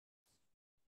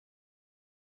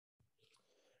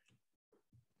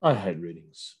I hate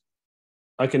readings.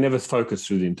 I can never focus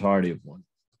through the entirety of one,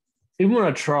 even when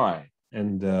I try.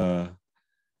 And I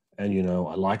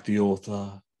like the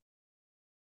author.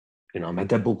 I'm at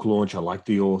that book launch. I like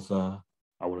the author.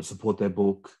 I want to support their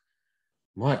book.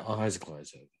 My eyes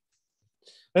glaze over.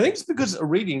 I think it's because a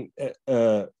reading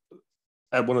at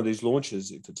one of these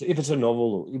launches, if it's a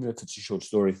novel or even if it's a short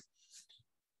story,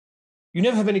 you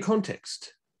never have any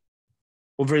context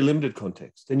or very limited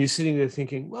context. And you're sitting there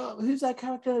thinking, well, who's that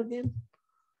character again?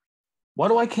 Why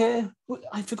do I care?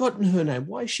 I've forgotten her name.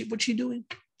 Why is she? What's she doing?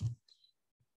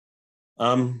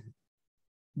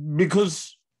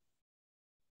 Because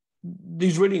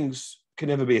these readings can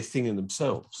never be a thing in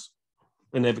themselves.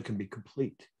 They never can be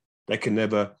complete. They can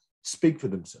never speak for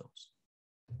themselves.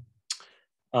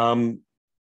 Now,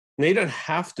 you don't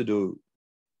have to do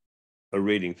a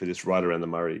reading for this Right Around the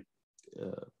Murray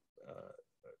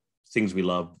Things We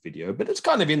Love video, but it's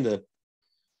kind of in the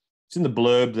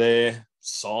blurb there,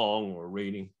 song or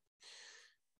reading.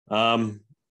 But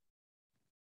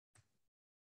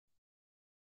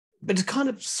it's kind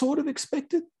of sort of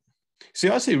expected. See,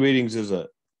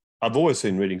 I've always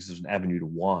seen readings as an avenue to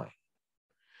wine.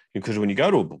 Because when you go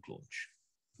to a book launch,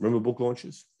 remember book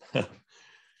launches?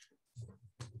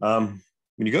 When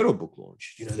you go to a book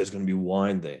launch, there's going to be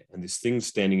wine there. And this thing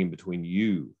standing in between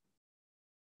you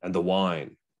and the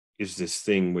wine is this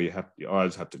thing where your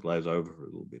eyes have to glaze over for a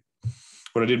little bit.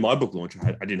 When I did my book launch,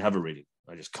 I didn't have a reading.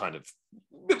 I just kind of,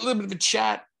 a little bit of a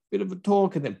chat, bit of a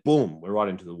talk, and then boom, we're right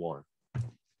into the wine.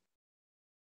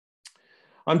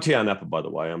 I'm T.R. Napa, by the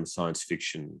way. I'm a science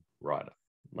fiction writer.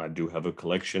 I do have a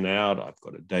collection out. I've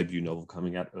got a debut novel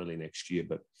coming out early next year,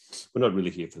 but we're not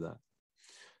really here for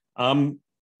that.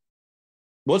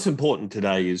 What's important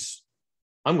today is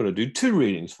I'm going to do 2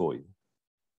 readings for you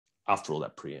after all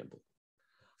that preamble.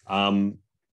 I'm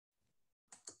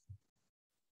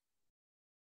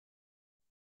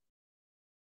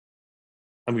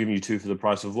giving you 2 for the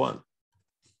price of 1.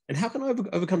 And how can I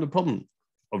overcome the problem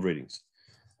of readings?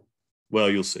 Well,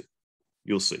 you'll see.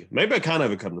 You'll see. Maybe I can't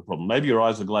overcome the problem. Maybe your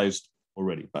eyes are glazed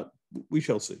already, but we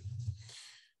shall see.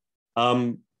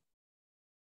 I'd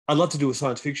love to do a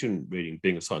science fiction reading,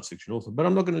 being a science fiction author, but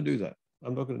I'm not going to do that.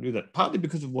 I'm not going to do that, partly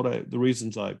because of the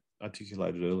reasons I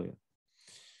articulated earlier.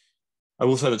 I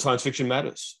will say that science fiction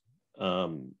matters.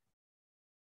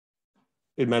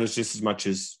 It matters just as much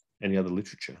as any other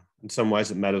literature. In some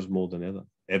ways, it matters more than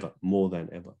more than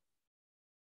ever.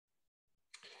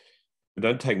 But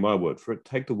don't take my word for it.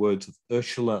 Take the words of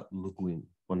Ursula Le Guin,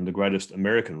 one of the greatest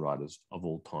American writers of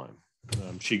all time.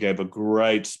 She gave a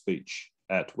great speech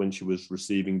when she was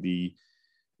receiving the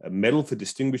Medal for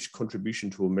Distinguished Contribution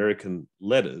to American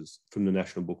Letters from the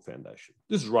National Book Foundation.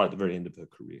 This is right at the very end of her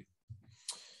career.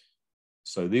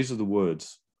 So these are the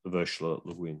words of Ursula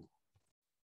Le Guin.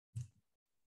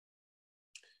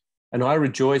 And I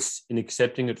rejoice in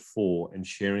accepting it for and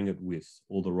sharing it with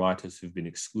all the writers who've been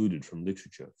excluded from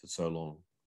literature for so long.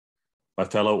 My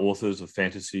fellow authors of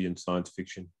fantasy and science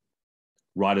fiction,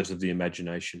 writers of the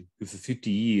imagination, who for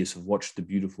 50 years have watched the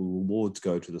beautiful rewards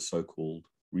go to the so-called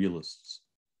realists.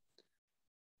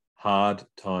 Hard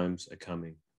times are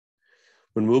coming,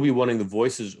 when we'll be wanting the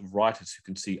voices of writers who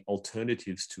can see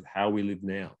alternatives to how we live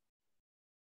now,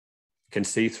 can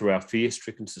see through our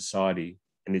fear-stricken society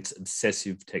and its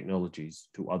obsessive technologies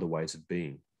to other ways of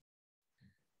being,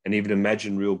 and even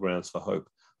imagine real grounds for hope.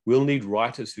 We'll need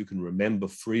writers who can remember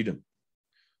freedom,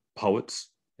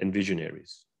 poets and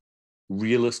visionaries,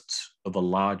 realists of a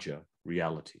larger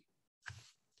reality.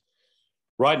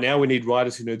 Right now, we need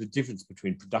writers who know the difference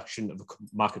between production of a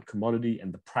market commodity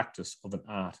and the practice of an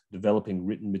art, developing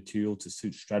written material to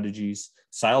suit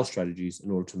sales strategies in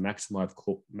order to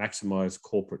maximize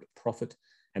corporate profit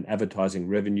and advertising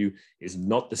revenue is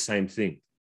not the same thing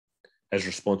as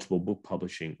responsible book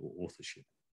publishing or authorship.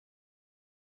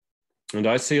 And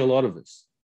I see a lot of this.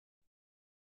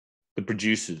 The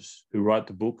producers who write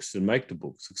the books and make the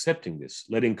books accepting this,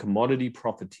 letting commodity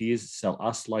profiteers sell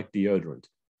us like deodorant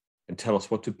and tell us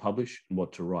what to publish and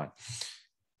what to write.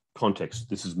 Context,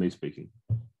 this is me speaking.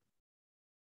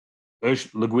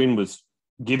 Le Guin was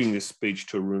giving this speech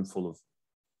to a room full of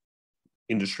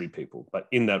industry people, but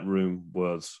in that room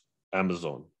was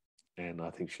Amazon. And I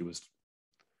think she was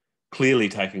clearly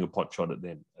taking a pot shot at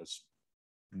them as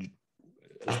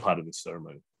part of this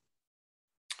ceremony.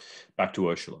 Back to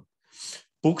Ursula.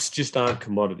 Books just aren't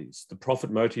commodities. The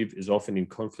profit motive is often in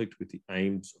conflict with the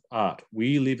aims of art.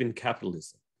 We live in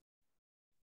capitalism,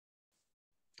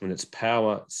 and its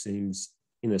power seems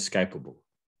inescapable.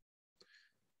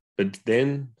 But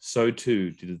then, so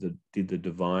too did the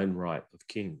divine right of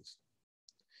kings.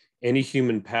 Any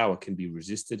human power can be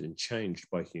resisted and changed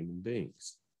by human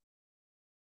beings.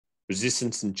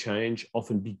 Resistance and change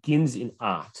often begins in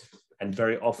art, and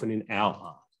very often in our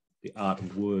art, the art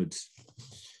of words.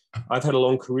 I've had a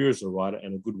long career as a writer,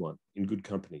 and a good one, in good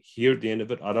company. Here at the end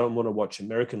of it, I don't want to watch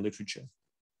American literature,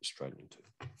 Australian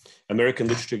too. American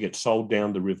literature gets sold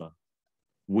down the river.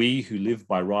 We who live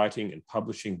by writing and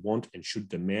publishing want and should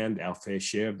demand our fair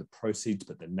share of the proceeds,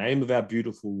 but the name of our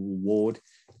beautiful reward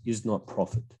is not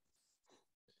profit.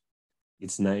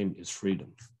 Its name is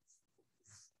freedom.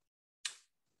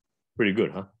 Pretty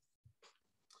good, huh?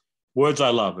 Words I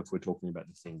love, if we're talking about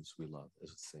the things we love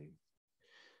as a theme.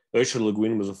 Ursula Le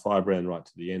Guin was a firebrand right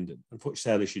to the end. Unfortunately,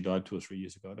 sadly, she died 2 or 3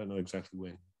 years ago. I don't know exactly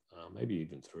when, maybe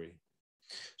even 3.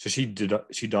 So she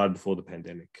died before the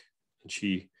pandemic, and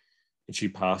she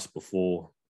passed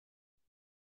before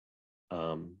our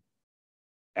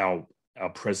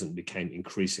present became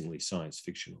increasingly science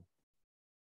fictional.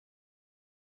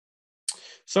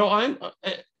 So I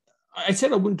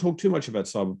said I wouldn't talk too much about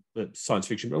science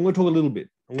fiction, but I'm going to talk a little bit.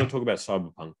 I'm going to talk about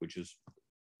cyberpunk, which is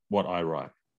what I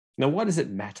write. Now, why does it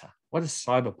matter? Why does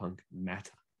cyberpunk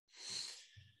matter?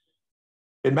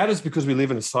 It matters because we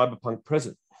live in a cyberpunk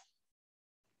present.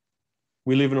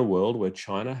 We live in a world where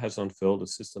China has unfurled a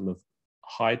system of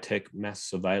high-tech mass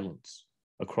surveillance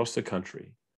across the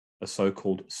country, a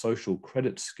so-called social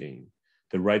credit scheme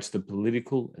that rates the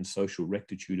political and social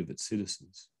rectitude of its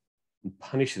citizens and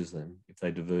punishes them if they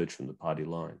diverge from the party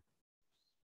line.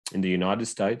 In the United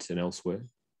States and elsewhere,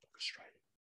 like Australia,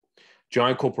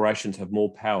 giant corporations have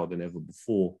more power than ever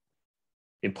before,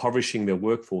 impoverishing their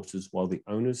workforces while the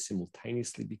owners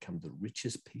simultaneously become the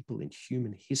richest people in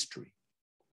human history.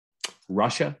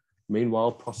 Russia,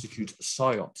 meanwhile, prosecutes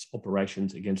psyops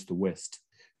operations against the West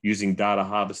using data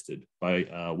harvested by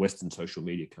Western social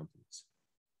media companies.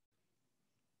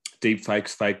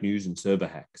 Deepfakes, fake news, and server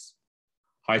hacks.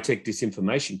 High-tech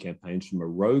disinformation campaigns from a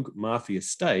rogue mafia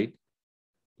state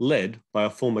led by a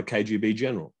former KGB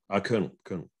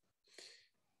colonel.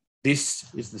 This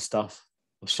is the stuff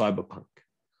of cyberpunk.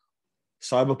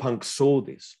 Cyberpunk saw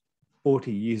this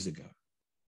 40 years ago.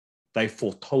 They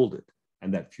foretold it,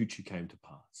 and that future came to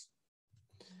pass.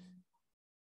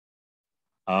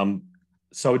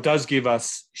 So it does give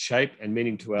us shape and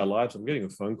meaning to our lives. I'm getting a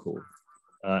phone call,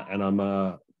 and I'm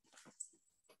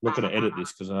not going to edit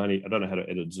this because I don't know how to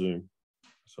edit Zoom.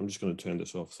 So I'm just going to turn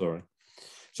this off, sorry.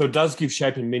 So it does give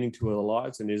shape and meaning to our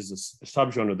lives, and it is a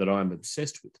subgenre that I'm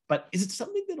obsessed with. But is it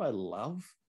something that I love?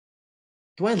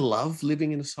 Do I love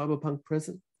living in a cyberpunk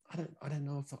present? I don't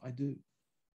know if I do.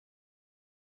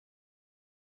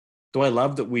 Do I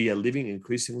love that we are living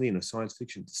increasingly in a science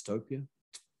fiction dystopia?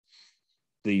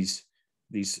 These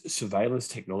surveillance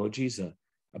technologies are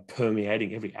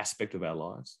permeating every aspect of our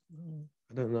lives.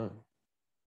 I don't know.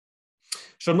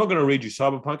 So I'm not going to read you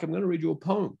cyberpunk. I'm going to read you a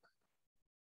poem.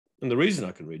 And the reason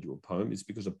I can read you a poem is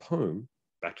because a poem,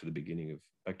 back to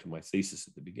my thesis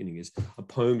at the beginning, is a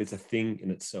poem is a thing in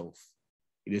itself.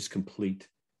 It is complete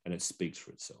and it speaks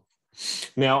for itself.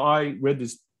 Now, I read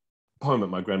this poem at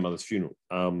my grandmother's funeral.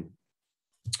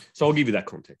 So I'll give you that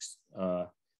context, that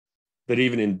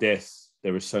even in death,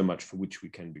 there is so much for which we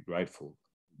can be grateful.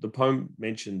 The poem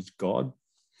mentions God,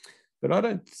 but I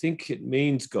don't think it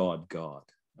means God.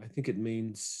 I think it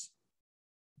means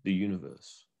the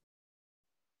universe.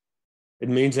 It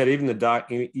means that even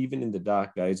in the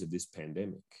dark days of this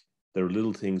pandemic, there are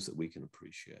little things that we can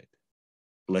appreciate,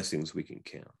 blessings we can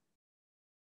count.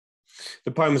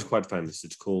 The poem is quite famous.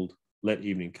 It's called Let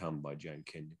Evening Come by Jane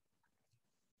Kenyon.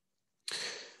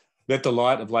 Let the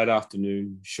light of late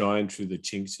afternoon shine through the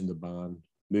chinks in the barn,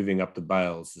 moving up the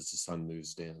bales as the sun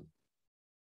moves down.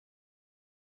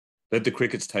 Let the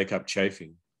crickets take up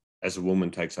chafing as a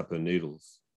woman takes up her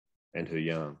needles and her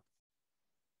yarn.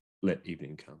 Let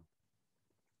evening come.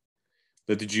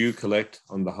 Let the dew collect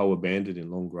on the hoe abandoned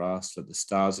in long grass. Let the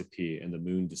stars appear and the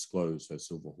moon disclose her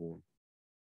silver horn.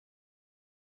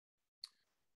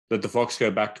 Let the fox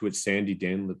go back to its sandy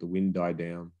den. Let the wind die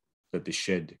down. Let the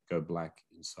shed go black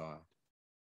inside.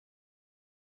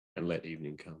 And let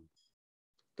evening come.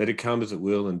 Let it come as it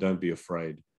will, and don't be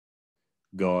afraid.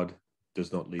 God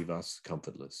does not leave us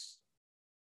comfortless.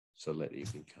 So let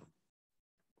evening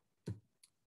come.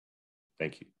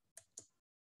 Thank you.